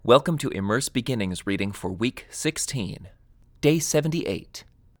Welcome to Immerse Beginnings reading for week 16, day 78.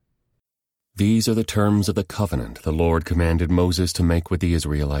 These are the terms of the covenant the Lord commanded Moses to make with the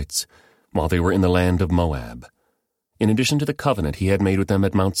Israelites while they were in the land of Moab, in addition to the covenant he had made with them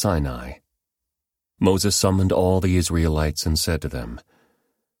at Mount Sinai. Moses summoned all the Israelites and said to them,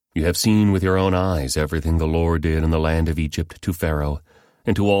 "You have seen with your own eyes everything the Lord did in the land of Egypt to Pharaoh,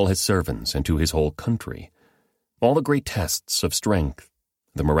 and to all his servants, and to his whole country, all the great tests of strength,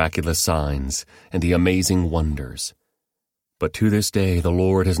 the miraculous signs, and the amazing wonders. But to this day the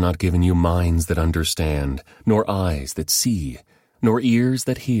Lord has not given you minds that understand, nor eyes that see, nor ears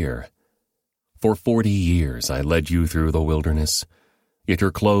that hear. For 40 years I led you through the wilderness, yet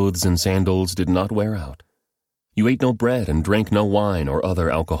your clothes and sandals did not wear out. You ate no bread and drank no wine or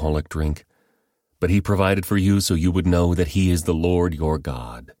other alcoholic drink, but he provided for you so you would know that he is the Lord your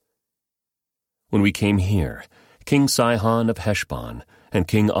God. When we came here, King Sihon of Heshbon and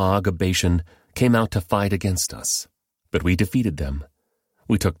King Og of Bashan came out to fight against us, but we defeated them.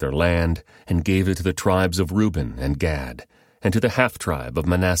 We took their land and gave it to the tribes of Reuben and Gad, and to the half-tribe of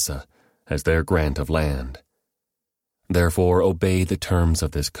Manasseh as their grant of land. Therefore obey the terms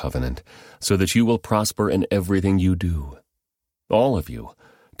of this covenant, so that you will prosper in everything you do. All of you,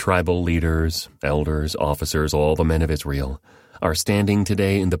 tribal leaders, elders, officers, all the men of Israel, are standing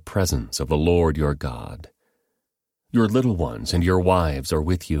today in the presence of the Lord your God. Your little ones and your wives are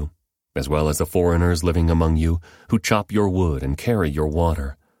with you, as well as the foreigners living among you who chop your wood and carry your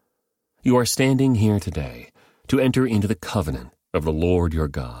water. You are standing here today to enter into the covenant of the Lord your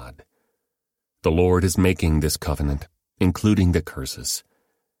God. The Lord is making this covenant, including the curses.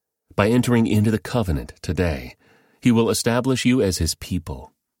 By entering into the covenant today, he will establish you as his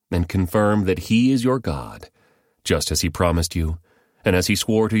people and confirm that he is your God, just as he promised you, and as he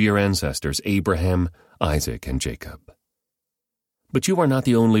swore to your ancestors Abraham, Isaac, and Jacob. But you are not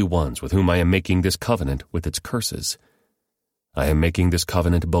the only ones with whom I am making this covenant with its curses. I am making this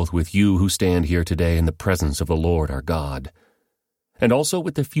covenant both with you who stand here today in the presence of the Lord our God, and also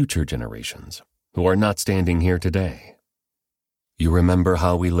with the future generations who are not standing here today. You remember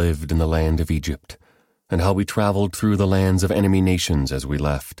how we lived in the land of Egypt, and how we traveled through the lands of enemy nations as we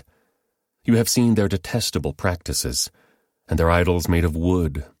left. You have seen their detestable practices, and their idols made of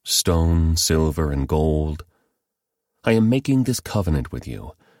wood, stone, silver, and gold. I am making this covenant with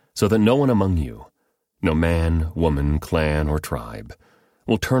you, so that no one among you, no man, woman, clan, or tribe,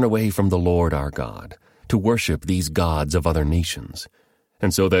 will turn away from the Lord our God to worship these gods of other nations,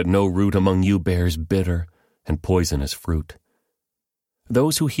 and so that no root among you bears bitter and poisonous fruit.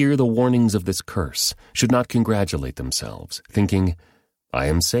 Those who hear the warnings of this curse should not congratulate themselves, thinking, "I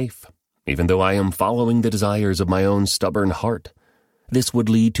am safe, even though I am following the desires of my own stubborn heart. This would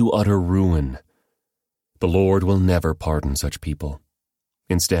lead to utter ruin." The Lord will never pardon such people.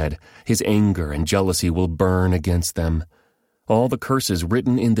 Instead, his anger and jealousy will burn against them. All the curses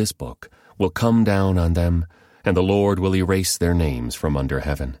written in this book will come down on them, and the Lord will erase their names from under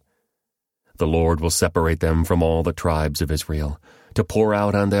heaven. The Lord will separate them from all the tribes of Israel, to pour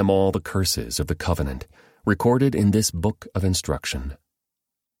out on them all the curses of the covenant, recorded in this book of instruction.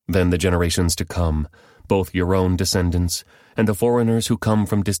 Then the generations to come, both your own descendants and the foreigners who come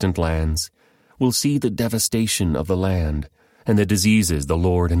from distant lands, will see the devastation of the land and the diseases the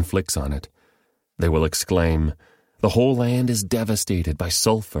Lord inflicts on it. They will exclaim, "The whole land is devastated by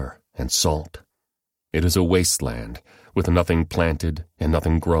sulfur and salt. It is a wasteland, with nothing planted and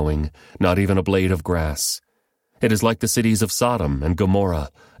nothing growing, not even a blade of grass. It is like the cities of Sodom and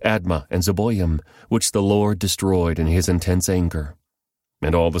Gomorrah, Admah and Zeboim, which the Lord destroyed in his intense anger."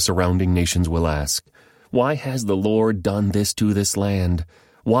 And all the surrounding nations will ask, "Why has the Lord done this to this land?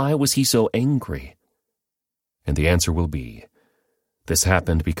 Why was he so angry?" And the answer will be, "This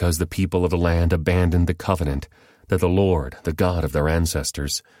happened because the people of the land abandoned the covenant that the Lord, the God of their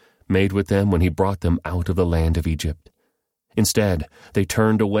ancestors, made with them when he brought them out of the land of Egypt. Instead, they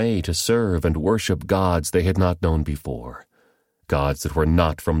turned away to serve and worship gods they had not known before, gods that were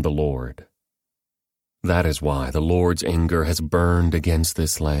not from the Lord. That is why the Lord's anger has burned against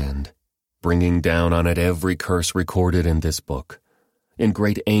this land, bringing down on it every curse recorded in this book. In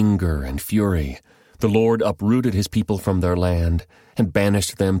great anger and fury, the Lord uprooted his people from their land and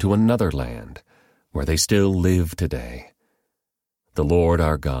banished them to another land, where they still live today. The Lord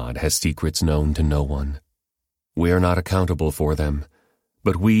our God has secrets known to no one. We are not accountable for them,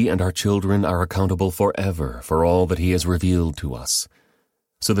 but we and our children are accountable forever for all that he has revealed to us,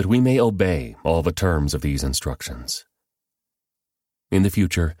 so that we may obey all the terms of these instructions. In the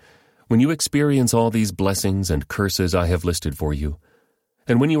future, when you experience all these blessings and curses I have listed for you,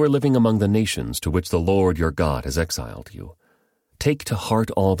 and when you are living among the nations to which the Lord your God has exiled you, take to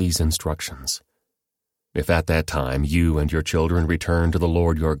heart all these instructions. If at that time you and your children return to the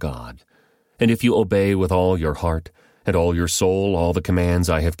Lord your God, and if you obey with all your heart and all your soul all the commands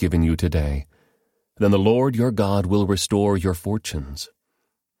I have given you today, then the Lord your God will restore your fortunes.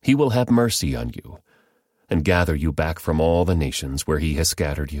 He will have mercy on you and gather you back from all the nations where he has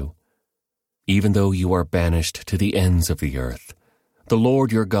scattered you. Even though you are banished to the ends of the earth, the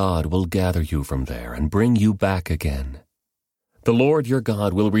Lord your God will gather you from there and bring you back again. The Lord your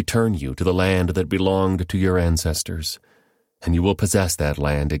God will return you to the land that belonged to your ancestors, and you will possess that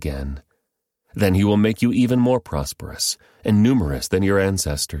land again. Then he will make you even more prosperous and numerous than your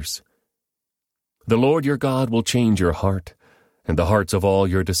ancestors. The Lord your God will change your heart and the hearts of all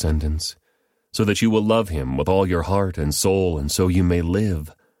your descendants, so that you will love him with all your heart and soul, and so you may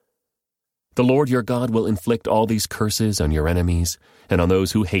live. The Lord your God will inflict all these curses on your enemies and on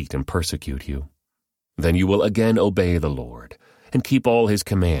those who hate and persecute you. Then you will again obey the Lord and keep all his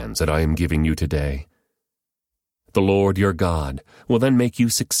commands that I am giving you today. The Lord your God will then make you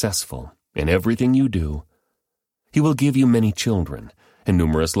successful in everything you do. He will give you many children and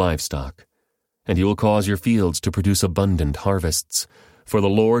numerous livestock, and he will cause your fields to produce abundant harvests, for the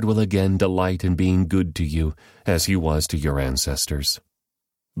Lord will again delight in being good to you as he was to your ancestors.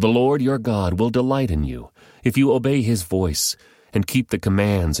 The Lord your God will delight in you if you obey his voice and keep the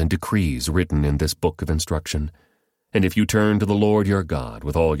commands and decrees written in this book of instruction, and if you turn to the Lord your God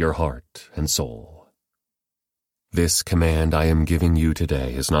with all your heart and soul. This command I am giving you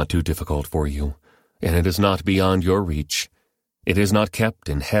today is not too difficult for you, and it is not beyond your reach. It is not kept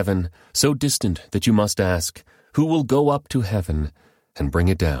in heaven, so distant that you must ask, who will go up to heaven and bring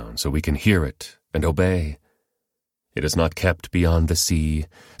it down so we can hear it and obey? It is not kept beyond the sea,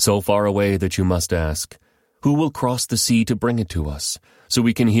 so far away that you must ask, who will cross the sea to bring it to us so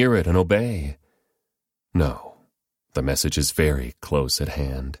we can hear it and obey? No. The message is very close at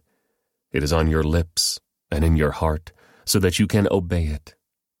hand. It is on your lips and in your heart, so that you can obey it.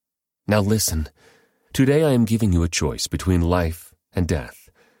 Now listen, today I am giving you a choice between life and death,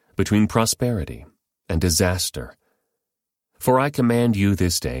 between prosperity and disaster. For I command you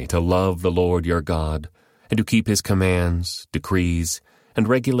this day to love the Lord your God, and to keep his commands, decrees, and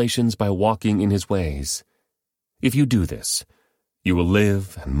regulations by walking in his ways. If you do this, you will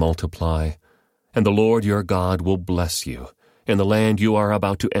live and multiply, and the Lord your God will bless you in the land you are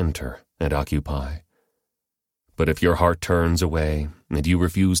about to enter and occupy. But if your heart turns away, and you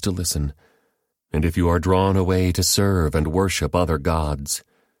refuse to listen, and if you are drawn away to serve and worship other gods,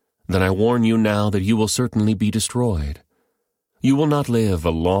 then I warn you now that you will certainly be destroyed. You will not live a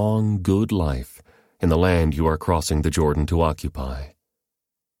long, good life in the land you are crossing the Jordan to occupy.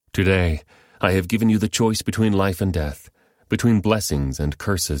 Today, I have given you the choice between life and death, between blessings and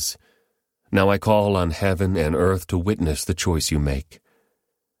curses. Now I call on heaven and earth to witness the choice you make.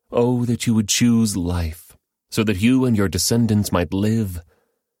 Oh, that you would choose life, so that you and your descendants might live.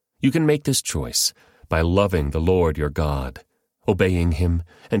 You can make this choice by loving the Lord your God, obeying him,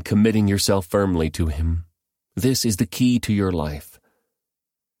 and committing yourself firmly to him. This is the key to your life.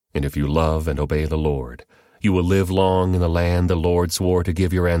 And if you love and obey the Lord, you will live long in the land the Lord swore to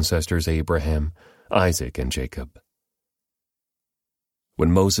give your ancestors Abraham, Isaac, and Jacob.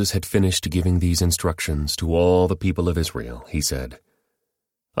 When Moses had finished giving these instructions to all the people of Israel, he said,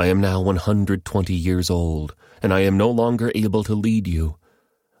 I am now 120 years old, and I am no longer able to lead you.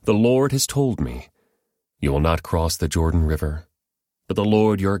 The Lord has told me, you will not cross the Jordan River, but the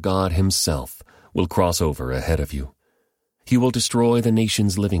Lord your God himself will cross over ahead of you. He will destroy the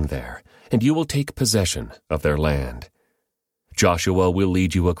nations living there, and you will take possession of their land. Joshua will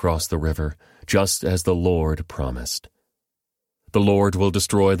lead you across the river, just as the Lord promised. The Lord will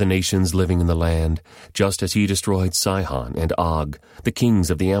destroy the nations living in the land, just as he destroyed Sihon and Og, the kings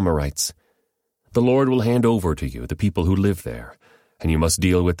of the Amorites. The Lord will hand over to you the people who live there, and you must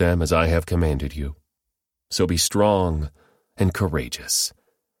deal with them as I have commanded you. So be strong and courageous.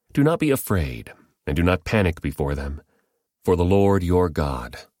 Do not be afraid, and do not panic before them. For the Lord your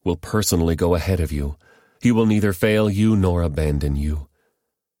God will personally go ahead of you. He will neither fail you nor abandon you.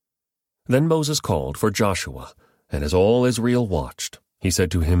 Then Moses called for Joshua, and as all Israel watched, he said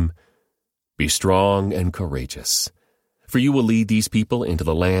to him, Be strong and courageous, for you will lead these people into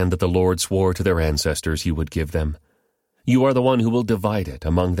the land that the Lord swore to their ancestors he would give them. You are the one who will divide it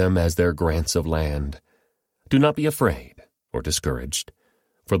among them as their grants of land. Do not be afraid or discouraged,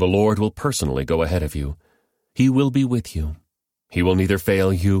 for the Lord will personally go ahead of you. He will be with you. He will neither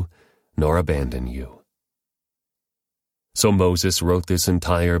fail you nor abandon you. So Moses wrote this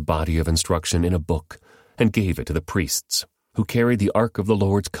entire body of instruction in a book and gave it to the priests who carried the ark of the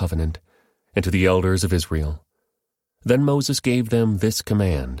Lord's covenant and to the elders of Israel. Then Moses gave them this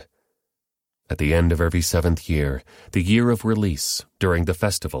command. At the end of every 7th year, the year of release, during the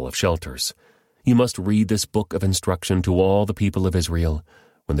festival of shelters, you must read this book of instruction to all the people of Israel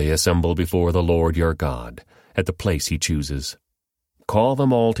when they assemble before the Lord your God, at the place he chooses. Call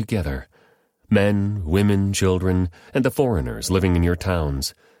them all together, men, women, children, and the foreigners living in your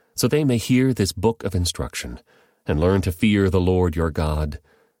towns, so they may hear this book of instruction and learn to fear the Lord your God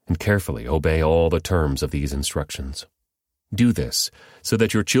and carefully obey all the terms of these instructions. Do this so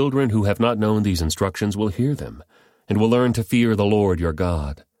that your children who have not known these instructions will hear them and will learn to fear the Lord your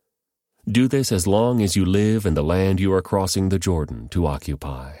God. Do this as long as you live in the land you are crossing the Jordan to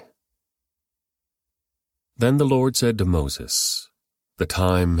occupy. Then the Lord said to Moses, "The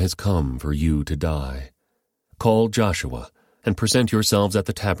time has come for you to die. Call Joshua and present yourselves at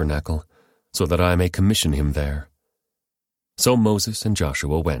the tabernacle, so that I may commission him there." So Moses and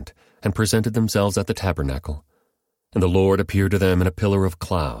Joshua went and presented themselves at the tabernacle, and the Lord appeared to them in a pillar of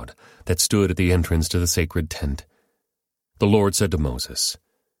cloud that stood at the entrance to the sacred tent. The Lord said to Moses,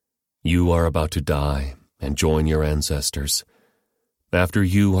 "You are about to die and join your ancestors. After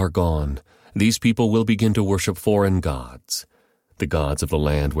you are gone, these people will begin to worship foreign gods, the gods of the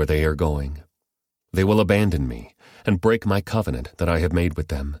land where they are going. They will abandon me and break my covenant that I have made with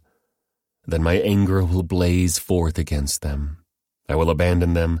them. Then my anger will blaze forth against them. I will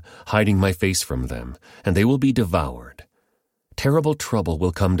abandon them, hiding my face from them, and they will be devoured. Terrible trouble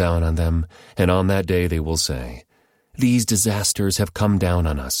will come down on them, and on that day they will say, 'These disasters have come down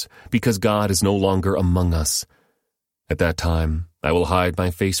on us, because God is no longer among us.' At that time I will hide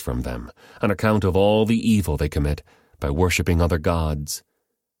my face from them, on account of all the evil they commit by worshiping other gods.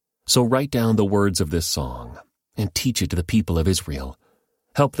 So write down the words of this song, and teach it to the people of Israel.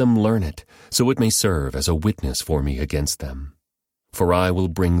 Help them learn it, so it may serve as a witness for me against them. For I will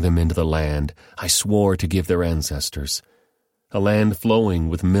bring them into the land I swore to give their ancestors, a land flowing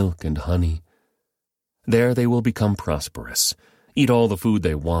with milk and honey. There they will become prosperous, eat all the food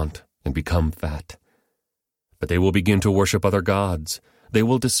they want, and become fat. But they will begin to worship other gods. They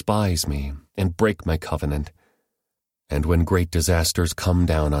will despise me and break my covenant. And when great disasters come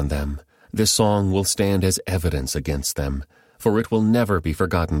down on them, this song will stand as evidence against them, for it will never be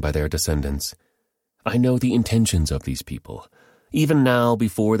forgotten by their descendants. I know the intentions of these people, even now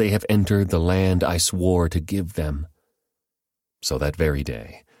before they have entered the land I swore to give them." So that very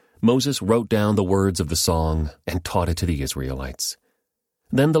day, Moses wrote down the words of the song and taught it to the Israelites.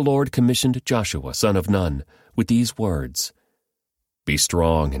 Then the Lord commissioned Joshua, son of Nun, with these words, "Be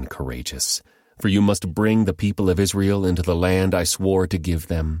strong and courageous, for you must bring the people of Israel into the land I swore to give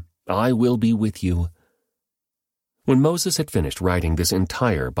them. I will be with you." When Moses had finished writing this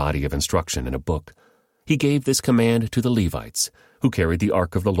entire body of instruction in a book, he gave this command to the Levites, who carried the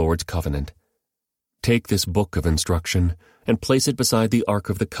Ark of the Lord's covenant. "Take this book of instruction and place it beside the Ark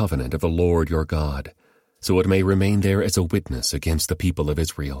of the covenant of the Lord your God, so it may remain there as a witness against the people of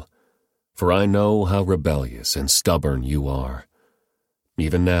Israel. For I know how rebellious and stubborn you are.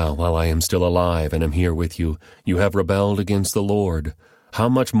 Even now, while I am still alive and am here with you, you have rebelled against the Lord. How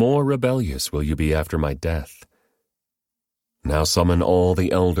much more rebellious will you be after my death? Now summon all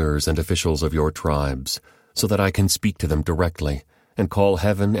the elders and officials of your tribes, so that I can speak to them directly and call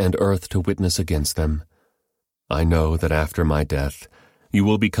heaven and earth to witness against them. I know that after my death, you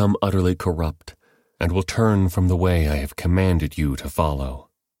will become utterly corrupt and will turn from the way I have commanded you to follow.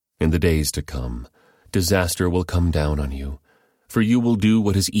 In the days to come, disaster will come down on you, for you will do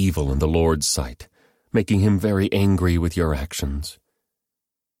what is evil in the Lord's sight, making him very angry with your actions."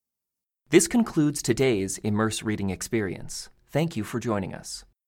 This concludes today's Immerse Reading Experience. Thank you for joining us.